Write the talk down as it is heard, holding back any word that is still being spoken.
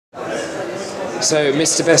So,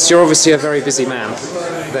 Mr. Best, you're obviously a very busy man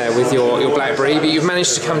there with your BlackBerry, but you've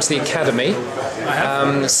managed to come to the Academy.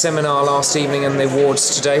 Seminar last evening and the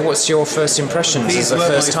awards today. What's your first impressions as a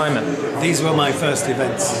first-timer? These were my first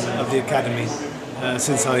events of the Academy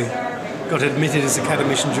since I got admitted as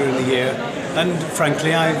Academician during the year, and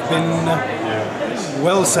frankly I've been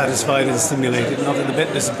well satisfied and stimulated, not a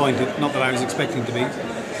bit disappointed, not that I was expecting to be.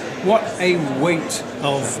 What a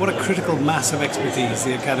what a critical mass of expertise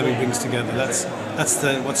the Academy brings together. That's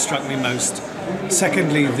what struck me most.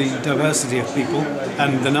 Secondly, the diversity of people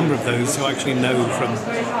and the number of those who actually know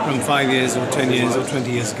from 5 years or 10 years or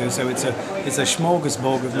 20 years ago. So it's a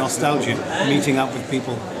smorgasbord of nostalgia, meeting up with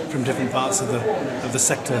people from different parts of the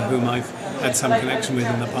sector whom I've had some connection with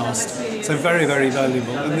in the past. So very, very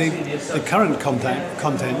valuable. And the current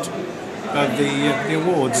content of the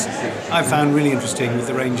awards I found really interesting, with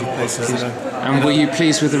the range of places that And were you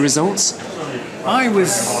pleased with the results? I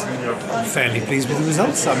was fairly pleased with the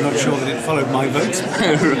results. I'm not sure that it followed my vote.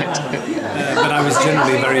 Right. But I was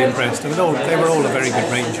generally very impressed. They were all a very good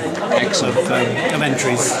range of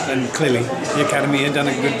entries, and clearly the Academy had done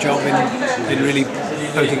a good job in really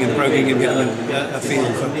poking and probing and getting a feel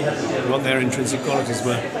for what their intrinsic qualities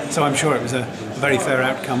were. So I'm sure it was a very fair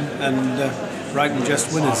outcome and right and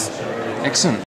just winners. Excellent.